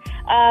week.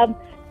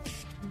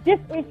 This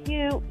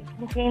issue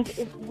contains,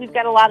 we've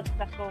got a lot of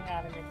stuff going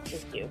on in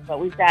this issue, but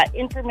we've got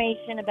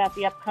information about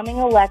the upcoming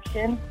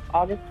election,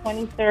 August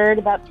 23rd,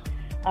 about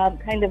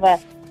kind of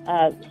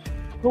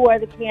who are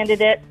the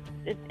candidates,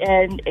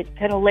 and it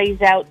kind of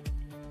lays out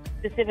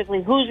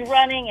specifically who's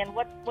running and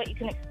what you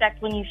can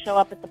expect when you show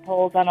up at the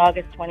polls on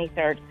August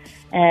 23rd.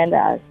 And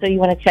so you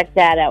want to check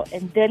that out.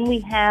 And then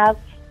we have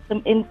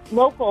some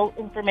local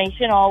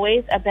information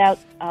always about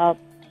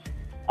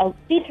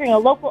featuring a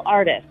local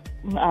artist,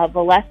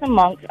 Valessa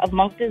Monk of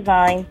Monk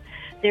Designs.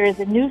 There is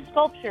a new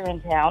sculpture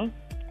in town,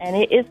 and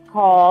it is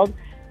called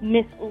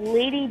Miss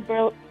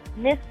Ladybird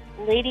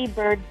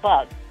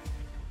Bug.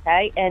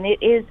 Okay, and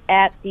it is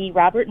at the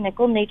Robert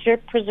Nickel Nature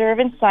Preserve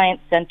and Science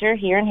Center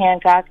here in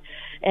Hancock.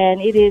 And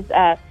it is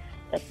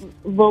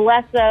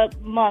Valessa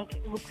Monk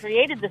who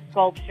created the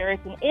sculpture.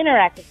 It's an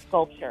interactive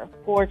sculpture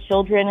for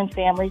children and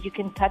families. You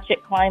can touch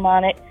it, climb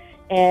on it.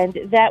 And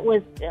that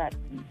was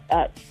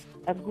a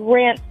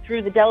grant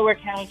through the Delaware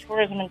County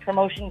Tourism and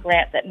Promotion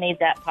Grant that made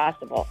that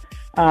possible.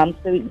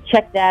 So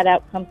check that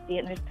out. Come see it.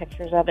 And there's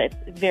pictures of it.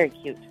 It's very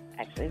cute,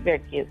 actually.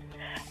 Very cute.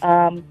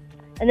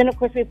 And then, of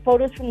course, we have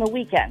photos from the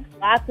weekend.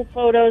 Lots of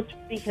photos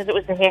because it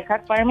was the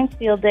Hancock Fireman's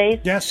Field Days.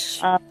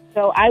 Yes.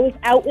 So I was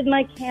out with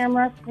my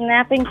camera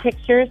snapping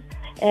pictures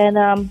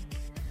and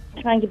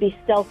trying to be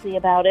stealthy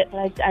about it.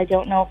 But I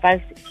don't know if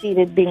I've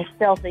succeeded being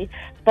stealthy.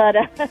 But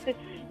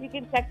you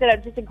can check that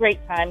out. Just a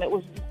great time.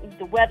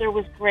 The weather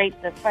was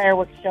great. The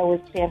fireworks show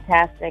was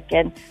fantastic.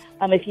 And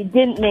if you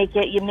didn't make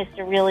it, you missed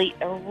a really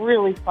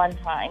fun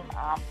time.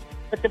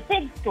 But the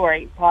big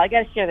story, Paul, I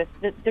got to share this.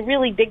 The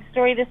really big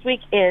story this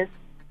week is,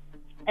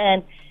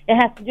 and it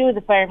has to do with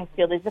the firemen's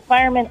field. The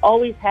firemen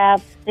always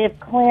have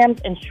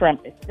clams and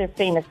shrimp. They're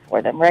famous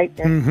for them, right?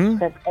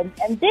 Mm-hmm.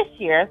 And this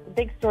year, the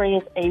big story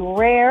is a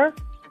rare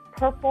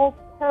purple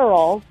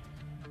pearl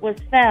was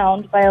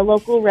found by a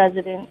local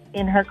resident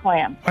in her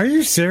clam. Are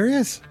you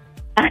serious?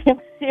 I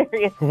am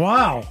serious.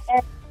 Wow.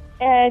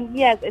 And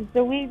yes, and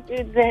so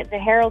the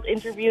Herald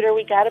interviewed her.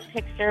 We got a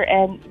picture,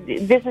 and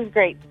this is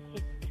great.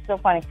 She's so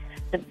funny.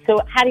 So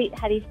how do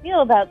you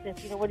feel about this?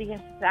 What do you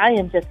say? I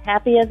am just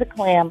happy as a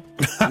clam.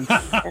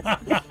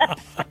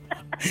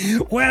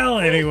 Well,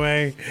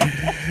 anyway,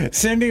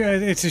 Cindy,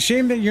 it's a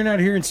shame that you're not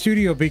here in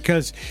studio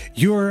because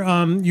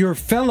your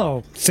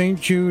fellow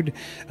St. Jude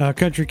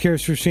Country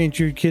Cares for St.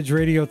 Jude Kids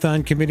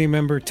Radiothon committee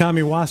member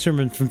Tommy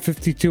Wasserman from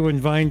 52 and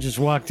Vine just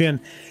walked in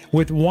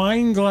with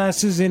wine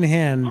glasses in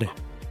hand.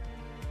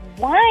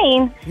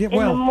 Wine in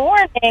the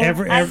morning.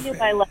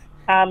 I love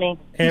Tommy.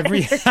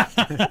 Every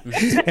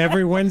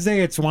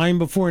Wednesday, it's Wine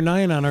Before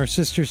 9 on our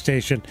sister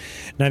station,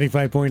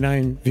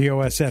 95.9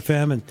 VOS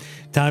FM, and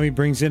Tommy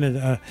brings in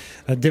a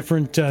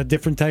different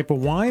type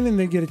of wine, and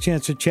they get a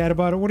chance to chat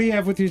about it. What do you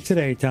have with you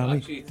today, Tommy?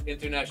 Actually,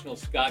 it's International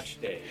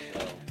Scotch Day.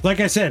 So.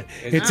 Like I said,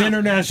 it's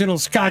International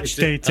Scotch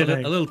Day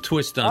today. A little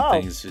twist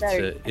on things.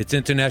 It's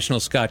International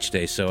Scotch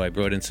Day, so I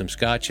brought in some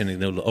scotch and a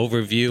little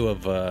overview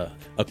of a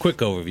quick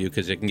overview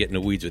because I can get in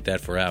the weeds with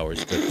that for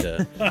hours.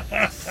 But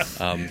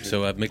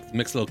so I've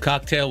mix a little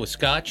cocktail with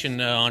scotch,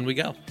 and on we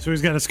go. So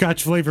he's got a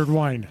scotch-flavored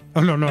wine.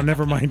 Oh, no,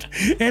 never mind.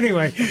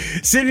 Anyway,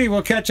 Cindy,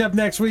 we'll catch up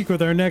next week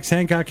with our next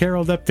Hancock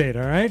Herald update,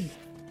 all right?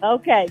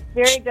 Okay,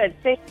 very good.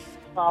 Thank you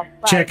all.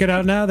 Bye. Check it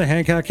out now, the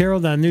Hancock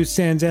Herald on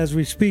newsstands as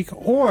we speak,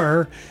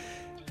 or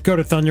go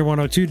to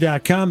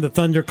thunder102.com, the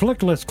Thunder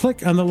click list.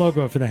 Click on the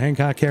logo for the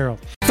Hancock Herald.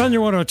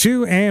 Thunder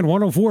 102 and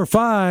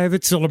 104.5.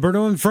 It's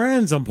Siliberto and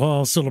Friends. I'm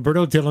Paul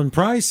Siliberto, Dylan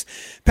Price,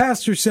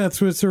 Pastor Seth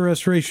Switzer,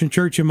 Restoration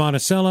Church in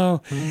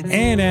Monticello,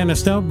 and Anna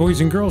Staudt, Boys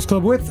and Girls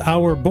Club, with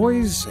our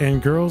Boys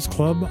and Girls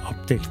Club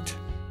update.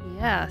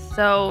 Yeah,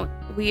 so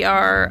we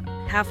are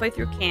halfway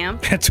through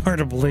camp. That's hard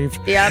to believe.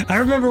 Yep. I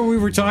remember we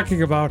were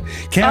talking about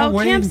can't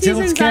wait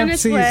until it's camp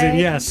season.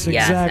 Yes, exactly.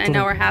 Yes, I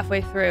know we're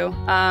halfway through.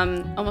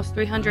 Almost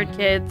 300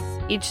 kids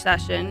each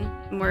session.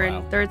 And we're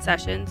in third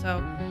session,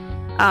 so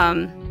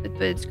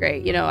it's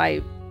great.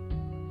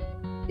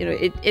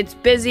 It's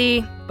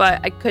busy, but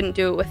I couldn't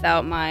do it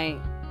without my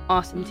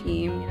awesome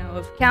team,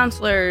 of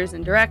counselors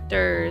and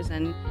directors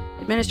and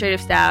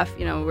administrative staff.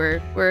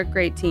 We're a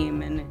great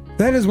team, and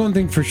that is one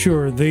thing for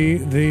sure.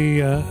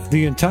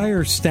 The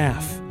entire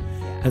staff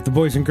at the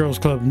Boys and Girls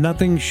Club,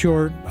 nothing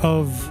short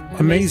of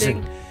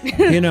amazing.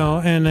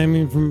 And I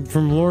mean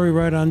from Lori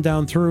right on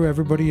down through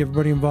everybody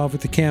involved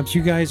with the camps.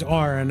 You guys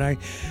are, and I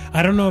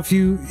don't know if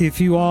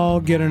you all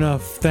get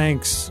enough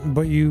thanks,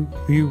 but you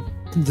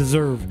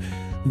deserve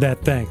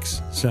that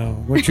thanks. So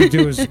what you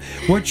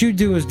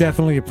do is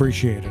definitely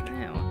appreciated.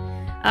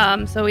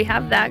 So we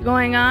have that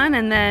going on,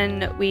 and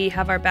then we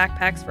have our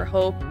Backpacks for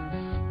Hope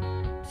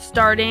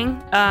starting.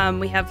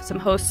 We have some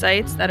host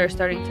sites that are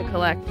starting to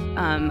collect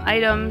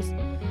items,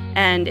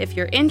 and if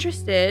you're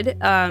interested,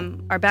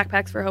 our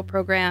Backpacks for Hope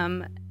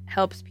program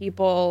helps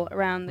people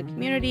around the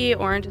community,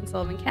 Orange and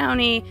Sullivan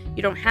County.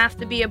 You don't have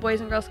to be a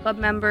Boys and Girls Club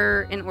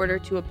member in order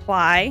to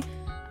apply,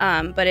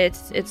 but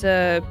it's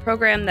a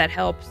program that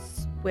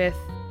helps with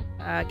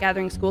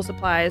gathering school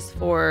supplies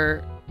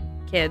for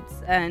kids,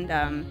 and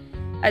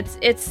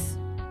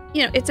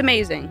it's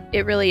amazing.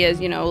 It really is.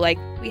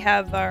 We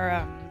have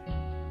our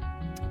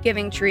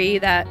giving tree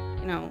that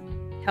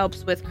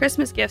helps with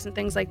Christmas gifts and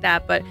things like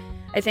that, but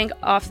I think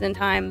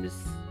oftentimes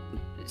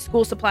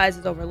school supplies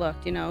is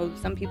overlooked.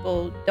 Some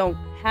people don't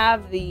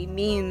have the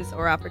means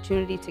or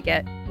opportunity to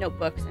get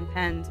notebooks and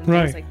pens and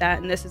things like that,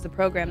 and this is a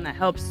program that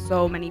helps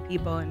so many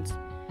people. And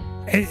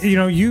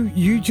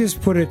you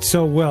just put it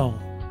so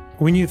well.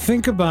 When you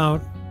think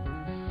about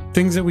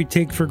things that we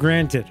take for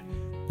granted,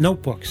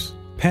 notebooks,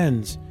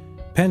 pens,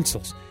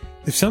 pencils,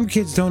 if some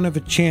kids don't have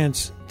a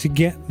chance to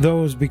get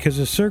those because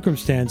of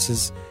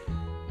circumstances,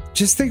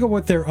 just think of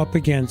what they're up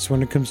against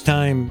when it comes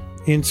time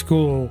in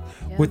school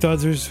with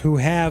others who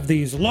have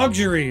these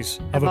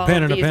luxuries of a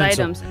pen and a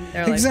pencil. Items, and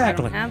they're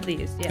exactly. Like, I don't have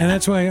these. Yeah. And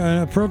that's why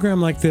a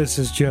program like this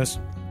is just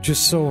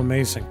so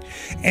amazing.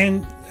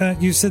 And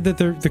you said that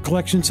the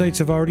collection sites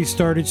have already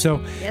started,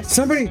 so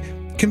somebody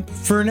can,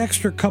 for an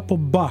extra couple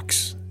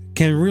bucks,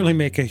 can really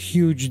make a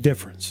huge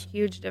difference.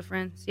 Huge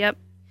difference. Yep.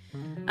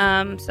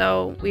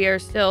 So we are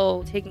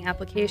still taking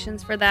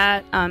applications for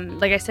that.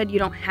 Like I said, you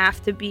don't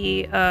have to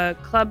be a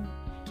club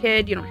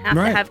kid. You don't have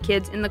to have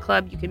kids in the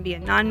club. You can be a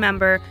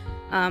non-member.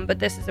 But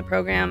this is a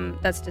program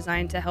that's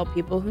designed to help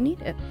people who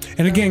need it.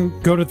 And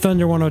again, go to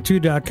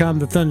thunder102.com,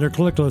 the Thunder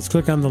click. Let's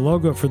click on the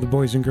logo for the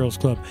Boys and Girls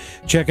Club.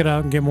 Check it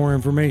out and get more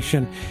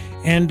information.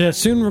 And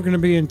soon we're going to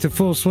be into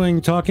full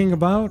swing talking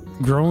about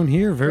Growing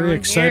Here. Very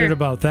excited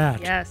about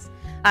that. Yes.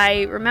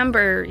 I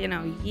remember,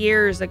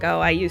 years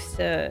ago, I used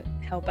to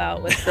help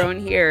out with Growing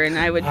Here, and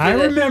I would. I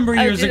remember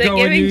years ago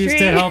when you used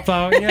to help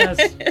out.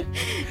 Yes.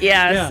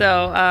 yeah.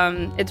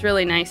 So it's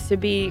really nice to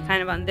be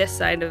kind of on this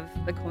side of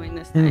the coin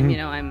this time.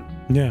 Mm-hmm.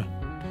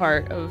 I'm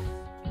part of.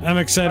 I'm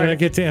excited. I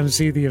get to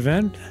MC the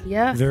event.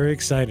 Yeah. Very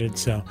excited.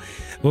 So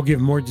we'll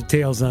give more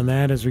details on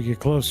that as we get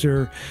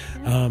closer.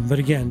 But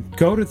again,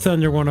 go to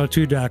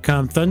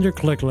thunder102.com, Thunder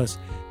click list.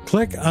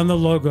 Click on the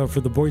logo for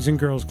the Boys and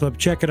Girls Club.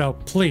 Check it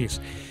out, please.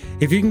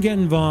 If you can get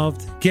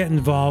involved, get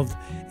involved.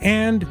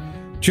 And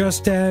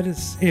just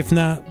as, if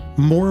not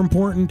more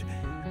important,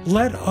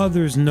 let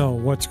others know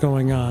what's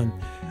going on.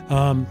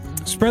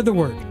 Spread the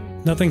word.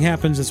 Nothing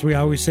happens, as we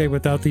always say,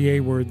 without the A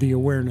word, the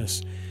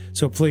awareness.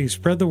 So please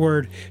spread the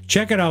word.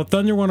 Check it out,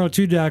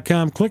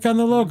 thunder102.com. Click on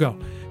the logo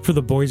for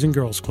the Boys and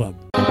Girls Club.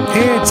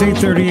 Hey, it's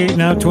 8:38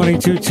 now,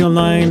 22 till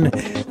 9.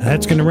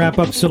 That's going to wrap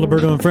up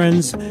Siliberto and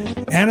Friends.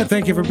 Anna,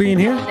 thank you for being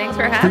here. Thanks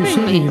for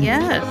having me.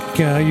 Yes.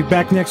 You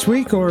back next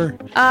week, or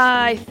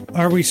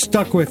are we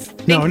stuck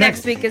with... No,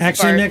 next week is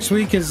actually, next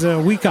week is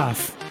a week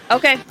off.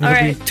 Okay, It'll all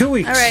right. Be 2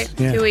 weeks. All right,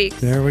 2 weeks.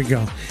 There we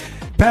go.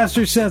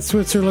 Pastor Seth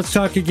Switzer, let's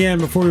talk again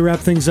before we wrap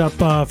things up.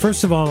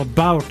 First of all,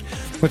 about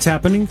what's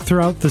happening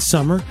throughout the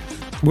summer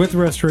with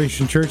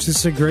Restoration Church. This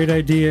is a great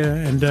idea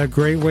and a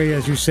great way,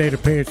 as you say, to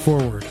pay it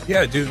forward.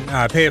 Yeah,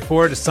 pay it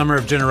forward, a summer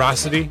of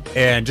generosity,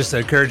 and just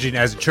encouraging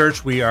as a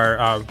church, we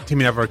are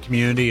teaming up our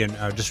community and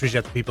just reaching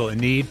out to people in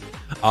need.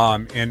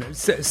 And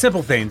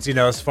simple things,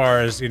 as far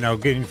as,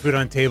 getting food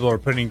on the table or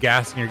putting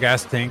gas in your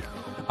gas tank.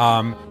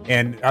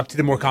 and up to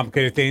the more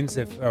complicated things.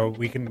 If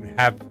we can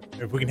help,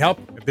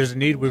 if there's a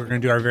need, we're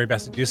going to do our very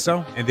best to do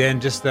so. And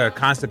then just the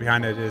concept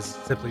behind it is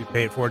simply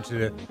pay it forward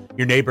to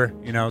your neighbor,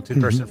 to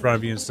the person in front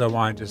of you, and so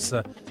on. Just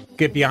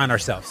get beyond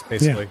ourselves,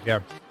 basically. Yeah.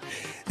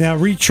 Now,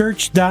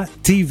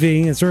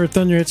 rechurch.tv is where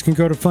Thunderheads can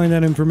go to find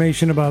out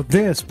information about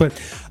this, but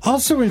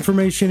also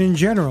information in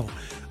general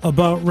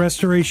about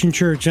Restoration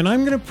Church. And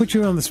I'm going to put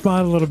you on the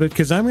spot a little bit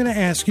because I'm going to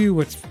ask you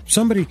what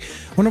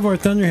one of our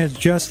Thunderheads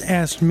just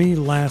asked me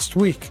last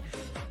week.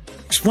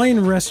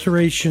 Explain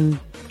Restoration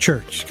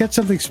Church. Got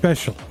something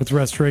special with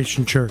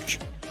Restoration Church.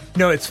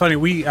 No, it's funny.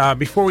 We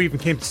before we even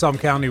came to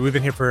Sullivan County, we've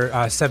been here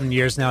for 7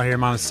 years now here in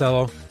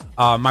Monticello.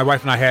 My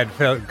wife and I had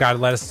God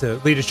led us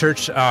to lead a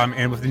church,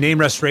 and with the name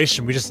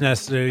Restoration, we just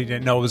necessarily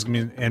didn't know it was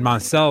going to be in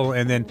Monticello.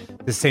 And then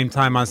at the same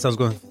time, Monticello was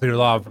going through a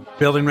lot of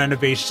building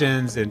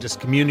renovations and just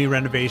community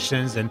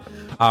renovations, and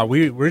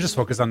we're just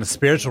focused on the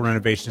spiritual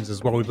renovations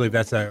as well. We believe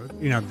that's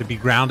to be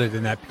grounded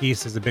in that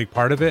piece is a big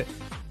part of it,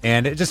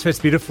 and it just fits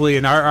beautifully.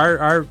 And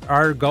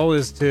our goal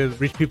is to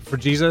reach people for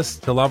Jesus,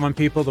 to love on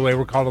people the way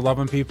we're called to love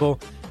on people,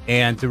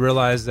 and to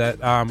realize that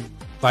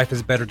life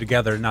is better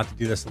together, not to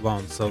do this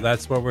alone. So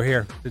that's what we're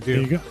here to do.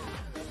 There you go.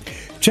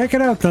 Check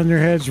it out,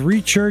 Thunderheads,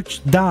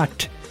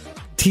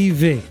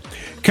 rechurch.tv.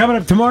 Coming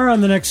up tomorrow on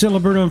the next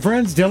Siliberto and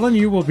Friends, Dylan,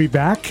 you will be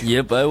back.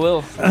 Yep, I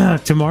will.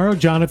 Tomorrow,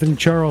 Jonathan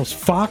Charles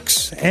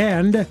Fox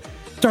and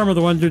Storm of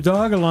the Wonder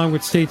Dog, along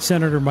with State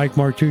Senator Mike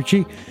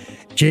Martucci.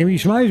 Jamie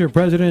Schmeiser,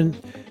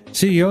 President,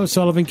 CEO,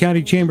 Sullivan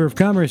County Chamber of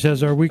Commerce,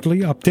 has our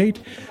weekly update.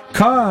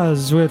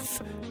 Cause with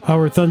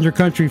our Thunder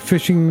Country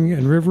Fishing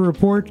and River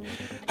Report.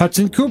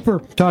 Hudson Cooper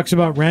talks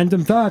about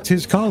Random Thoughts,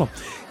 his column,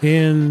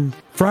 in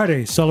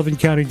Friday, Sullivan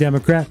County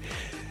Democrat.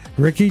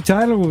 Ricky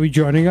Tyler will be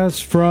joining us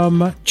from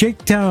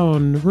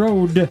Jaketown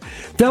Road.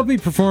 They'll be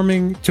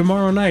performing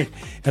tomorrow night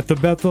at the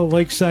Bethel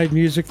Lakeside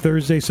Music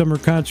Thursday Summer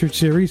Concert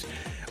Series.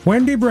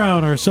 Wendy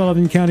Brown, our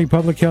Sullivan County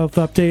Public Health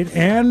Update,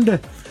 and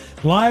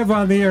live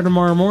on the air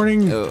tomorrow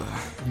morning,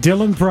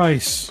 Dylan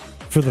Price,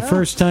 for the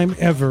first time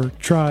ever,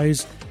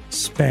 tries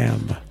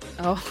Spam.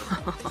 Oh.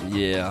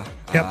 Yeah.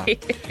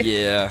 Yep.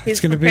 Yeah. He's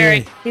going to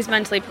be. He's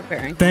mentally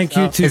preparing. Thank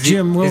you to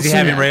Jim Wilson. Is he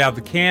having it right out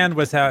the can?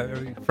 What's how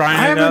frying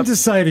I it up? haven't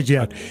decided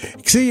yet.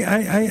 See,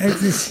 I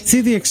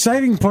see. The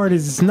exciting part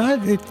is it's not.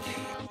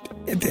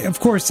 Of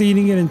course,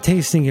 eating it and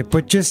tasting it,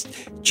 but just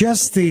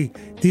the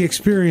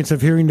experience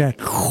of hearing that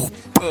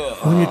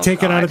when you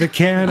take it out of the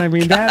can. I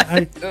mean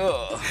that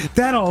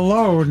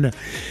alone.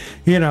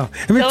 I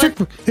mean,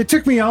 it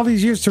took me all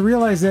these years to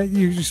realize that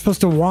you're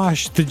supposed to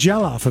wash the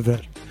gel off of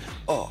it.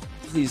 Oh,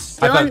 please.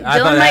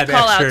 Dylan might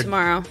call out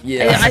tomorrow.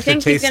 Yeah. I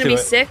think he's going to be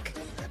sick.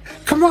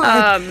 Come on.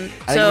 I'm going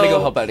to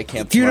go help out at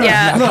camp tomorrow.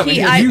 Yeah,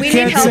 we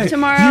need help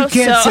tomorrow. You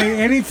can't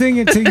say anything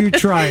until you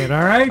try it,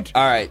 all right?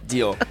 All right,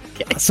 deal.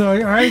 Okay. So,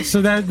 all right,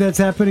 so that's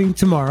happening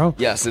tomorrow.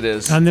 Yes, it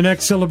is. On the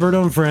next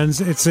Siliberto and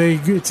Friends. It's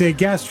a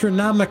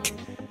gastronomic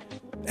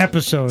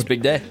episode. It's a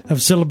big day. Of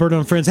Siliberto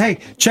and Friends. Hey,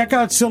 check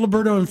out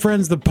Siliberto and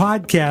Friends, the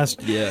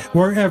podcast,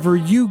 wherever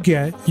you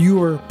get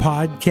your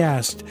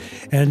podcast.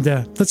 And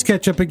let's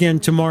catch up again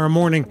tomorrow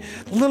morning,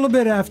 a little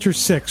bit after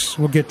 6.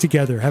 We'll get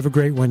together. Have a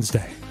great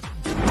Wednesday.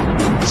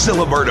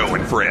 Siliberto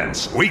and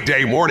Friends,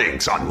 weekday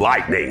mornings on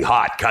Lightning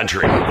Hot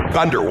Country,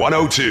 Thunder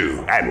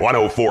 102 and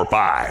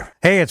 104.5.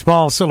 Hey, it's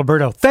Paul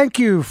Siliberto. Thank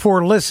you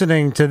for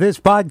listening to this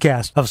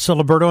podcast of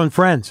Siliberto and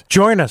Friends.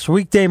 Join us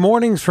weekday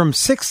mornings from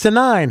 6 to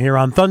 9 here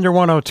on Thunder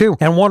 102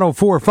 and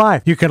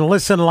 104.5. You can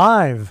listen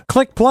live.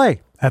 Click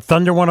play at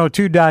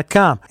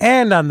thunder102.com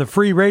and on the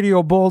free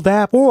Radio Bold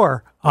app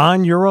or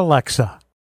on your Alexa.